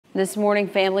This morning,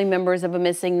 family members of a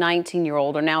missing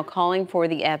 19-year-old are now calling for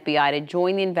the FBI to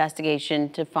join the investigation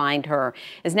to find her.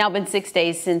 It's now been 6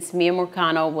 days since Miya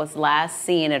Marcano was last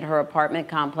seen at her apartment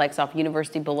complex off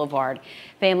University Boulevard.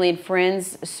 Family and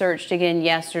friends searched again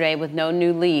yesterday with no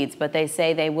new leads, but they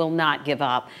say they will not give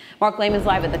up. Mark Lehman's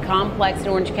live at the complex in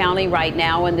Orange County right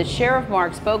now, and the sheriff,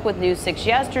 Mark, spoke with News 6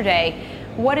 yesterday.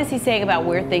 What is he saying about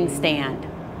where things stand?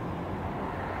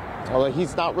 Well,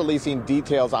 he's not releasing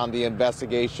details on the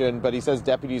investigation, but he says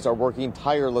deputies are working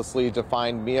tirelessly to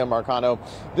find Miya Marcano.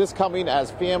 This coming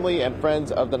as family and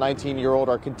friends of the 19-year-old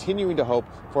are continuing to hope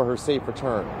for her safe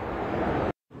return.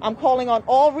 I'm calling on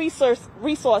all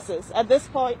resources. At this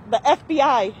point, the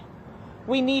FBI,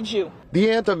 we need you.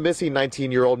 The aunt of missing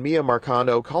 19-year-old Miya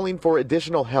Marcano calling for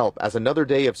additional help as another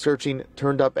day of searching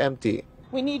turned up empty.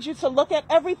 We need you to look at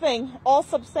everything, all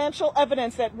substantial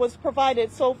evidence that was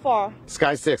provided so far.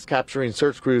 Sky 6 capturing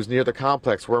search crews near the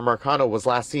complex where Marcano was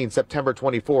last seen September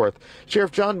 24th.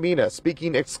 Sheriff John Mina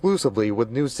speaking exclusively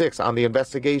with News 6 on the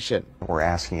investigation. We're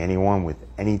asking anyone with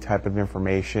any type of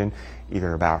information,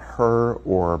 either about her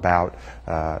or about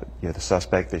the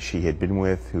suspect that she had been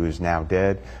with, who is now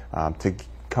dead, to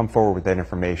come forward with that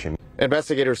information.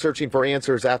 Investigators searching for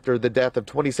answers after the death of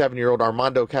 27-year-old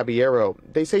Armando Caballero.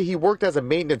 They say he worked as a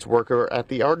maintenance worker at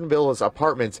the Arden Villas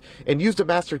apartments and used a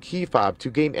master key fob to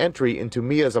gain entry into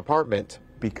Mia's apartment.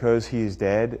 Because he's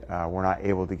dead, we're not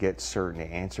able to get certain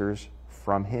answers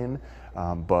from him,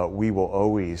 but we will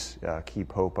always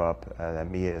keep hope up that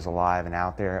Miya is alive and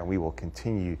out there, and we will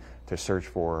continue to search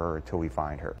for her until we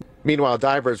find her. Meanwhile,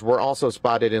 divers were also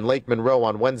spotted in Lake Monroe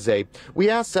on Wednesday. We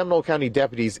asked Seminole County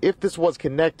deputies if this was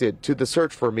connected to the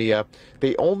search for Miya.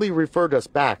 They only referred us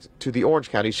back to the Orange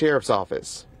County Sheriff's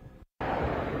Office.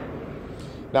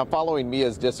 Now, following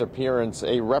Mia's disappearance,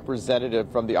 a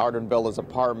representative from the Arden Villas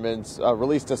apartments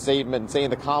released a statement saying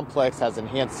the complex has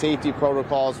enhanced safety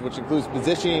protocols, which includes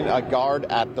positioning a guard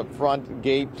at the front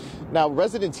gate. Now,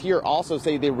 residents here also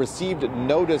say they received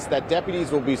notice that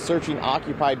deputies will be searching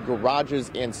occupied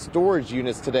garages and storage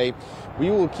units today. We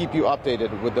will keep you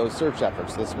updated with those search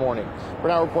efforts this morning. We're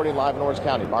now reporting live in Orange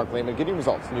County. Mark Lehman, getting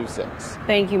results, News 6.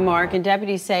 Thank you, Mark. And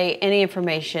deputies say any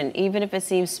information, even if it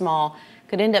seems small,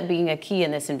 could end up being a key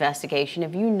in this investigation.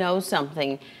 If you know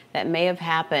something that may have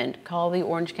happened, call the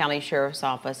Orange County Sheriff's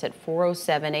Office at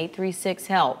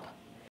 407-836-HELP.